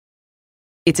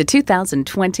It's a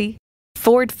 2020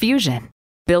 Ford Fusion.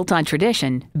 Built on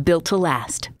tradition, built to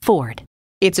last. Ford.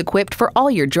 It's equipped for all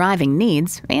your driving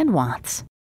needs and wants.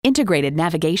 Integrated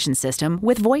navigation system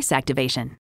with voice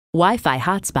activation. Wi-Fi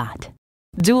hotspot.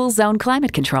 Dual zone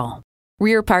climate control.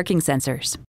 Rear parking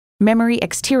sensors. Memory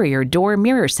exterior door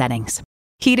mirror settings.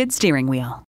 Heated steering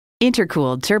wheel.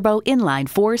 Intercooled turbo inline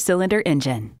 4-cylinder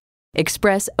engine.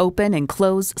 Express open and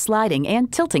close sliding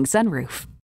and tilting sunroof.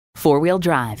 4-wheel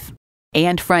drive.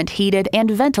 And front heated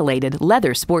and ventilated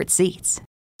leather sport seats.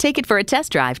 Take it for a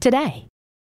test drive today.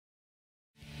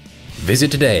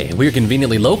 Visit today. We're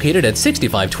conveniently located at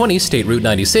 6520 State Route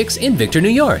 96 in Victor, New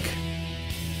York.